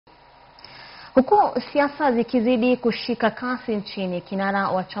Huku siasa zikizidi kushika kasi nchini, kinara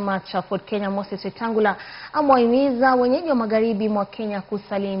wa chama cha Ford Kenya Moses Wetangula amewahimiza wenyeji wa magharibi mwa Kenya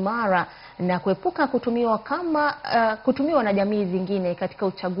kusalia imara na kuepuka kutumiwa na jamii zingine katika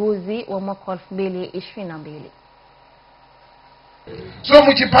uchaguzi wa mwaka 2022. So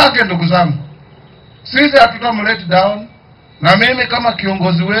mjipange ndugu zangu. Sisi hatutamlet down, na mimi kama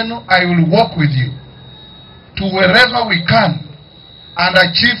kiongozi wenu I will work with you to wherever we can and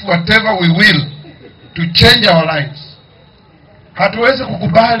achieve whatever we will to change our lives. Hatuwezi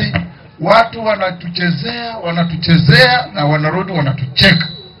kukubali watu wanatuchezea na wanarudi wanatucheka.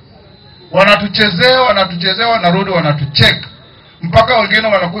 Wanatuchezea, wanarudi wanatucheka. Mpaka wengine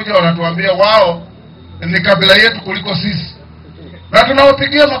wanakuja wanatuambia wao ni kabila yetu kuliko sisi. Na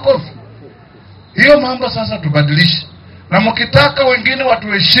tunawapigia makofi. Hiyo mambo sasa tubadilishe. Na mkitaka wengine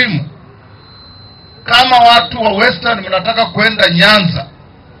watuheshimu, kama watu wa Western mnataka kwenda Nyanza,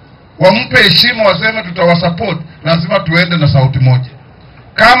 wampe heshima, waseme tutawasupport, lazima tuende na sauti moja.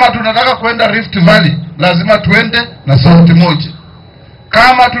 Kama tunataka kwenda Rift Valley, lazima tuende na sauti moja.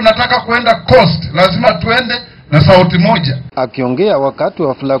 Kama tunataka kwenda Coast, lazima tuende na sauti moja. Akiongea wakati wa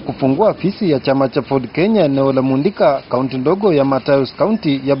hafla kufungua afisi ya chama cha Ford Kenya eneo la Mundika, kaunti ndogo ya Matayos,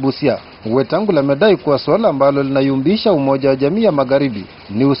 kaunti ya Busia, Wetangula amedai kuwa swala ambalo linayumbisha umoja wa jamii ya Magharibi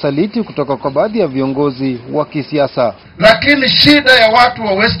ni usaliti kutoka kwa baadhi ya viongozi wa kisiasa. Lakini shida ya watu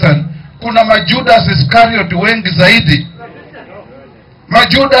wa Western, kuna majudas Iscariot wengi zaidi.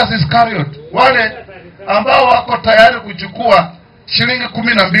 Majudas Iscariot, wale ambao wako tayari kuchukua shilingi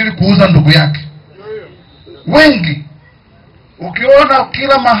 12 kuuza ndugu yake. Wengi. Ukiona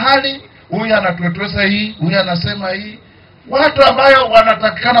kila mahali, huyu anatuetwesa hii, huyu anasema hii. Watu ambayo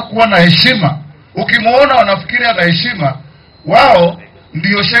wanatakikana kuwa na heshima, ukimuona wanafikiri ana heshima, wao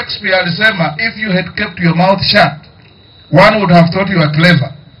ndio Shakespeare alisema, if you had kept your mouth shut, one would have thought you were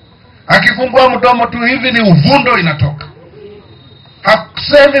clever. Akifungua mdomo tu hivi ni uvundo inatoka.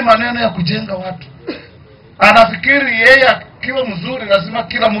 Hakusemi maneno ya kujenga watu. Anafikiri yeye akiwa mzuri lazima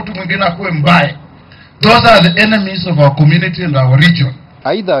kila mtu mwingine akuwe mbaya. Those are the enemies of our community and our region.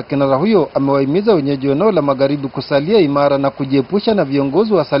 Aidha, kinara huyo amewahimiza wenyeji eneo la Magharibi kusalia imara na kujiepusha na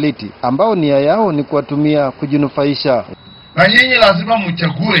viongozi wasaliti ambao nia yao ni kuwatumia kujinufaisha. Na nyinyi lazima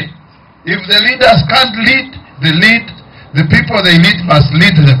mchague. If the leaders can't lead, the people they lead must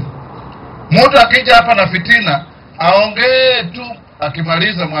lead them. Mtu akija hapa na fitina, aongee tu,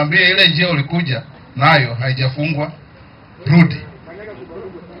 akimaliza mwambie ile njia ulikuja nayo haijafungwa, rudi.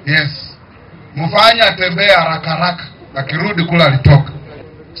 Yes. Mfanya atembea haraka akirudi kula alitoka.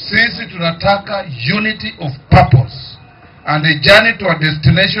 Sisi tunataka unity of purpose and a journey to a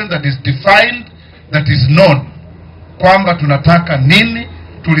destination that is defined, that is known. Kwamba tunataka nini,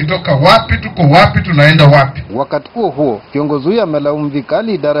 tulitoka wapi, tuko wapi, tunaenda wapi. Wakati huo kiongozi huyo amelaumu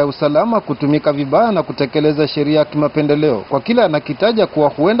vikali idara ya usalama kutumika vibaya na kutekeleza sheria ya kimapendeleo kwa kila anakitaja kuwa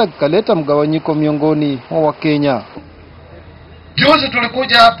huenda kikaleta mgawanyiko miongoni mwa Wakenya. Juzi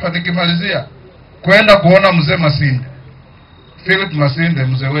tulikuja hapa nikimalizia kwenda kuona mzee Masinde, Philip Masinde,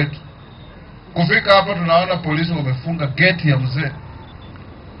 mzee wetu. Kufika hapa tunaona polisi wamefunga gate ya mzee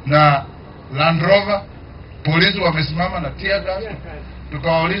na Land Rover, polisi wamesimama na tear gas.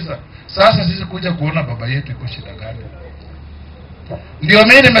 Tukawauliza, sasa sisi kuja kuona baba yetu iko shida gani? Ndio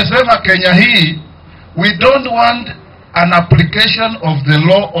mimi nimesema Kenya hii, we don't want an application of the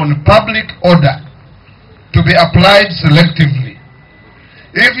law on public order to be applied selectively.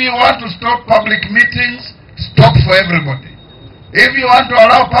 If you want to stop public meetings, stop for everybody. If you want to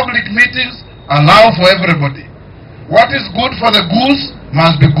allow public meetings, allow for everybody. What is good for the goose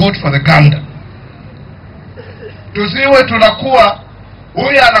must be good for the gander. Tusiwe tunakuwa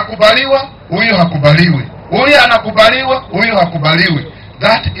huyu anakubaliwa, huyu hakubaliwi. Huyu anakubaliwa, huyu hakubaliwi.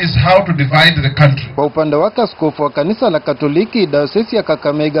 That is how to divide the country. Kwa upande wake, askofu wa kanisa la Katoliki Diocese ya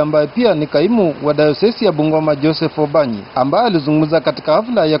Kakamega ambaye pia ni kaimu wa Diocese ya Bungoma Joseph Obanyi, ambaye alizungumza katika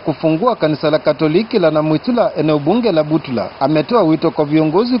hafla ya kufungua kanisa la Katoliki la Namwitula eneo bunge la Butula, ametoa wito kwa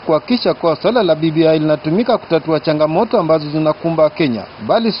viongozi kuhakikisha kwa swala la BBI linatumika kutatua changamoto ambazo zinakumba Kenya,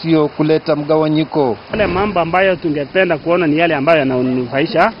 bali sio kuleta mgawanyiko. Yale mambo ambayo tungependa kuona ni yale ambayo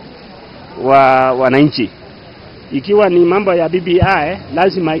yananufaisha wananchi. Ikiwa ni mambo ya BBI,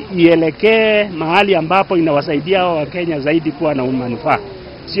 lazima ielekee mahali ambapo inawasaidia Wakenya zaidi kuwa na manufaa.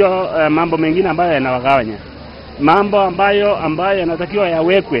 Sio mambo mengine ambayo yanawagawanya. Mambo ambayo yanatakiwa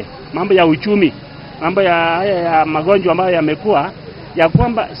yawekwe, mambo ya uchumi, mambo ya magonjwa ambayo yamekuwa, ya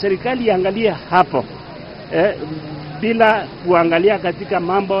kwamba serikali iangalie hapo bila kuangalia katika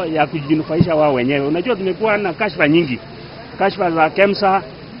mambo ya kujinufaisha wao wenyewe. Unajua tumekuwa na kashfa nyingi. Kashfa za KEMSA,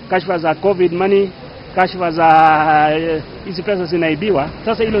 kashfa za COVID money, kashfa za hizi pesa zinaibiwa.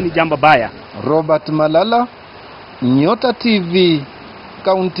 Sasa hilo ni jambo baya. Robert Malala, Nyota TV,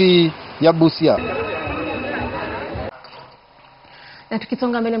 kaunti ya Busia. Na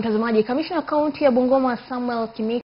tukisonga mbele mtazamaji, kamishna kaunti ya Bungoma Samuel Kimi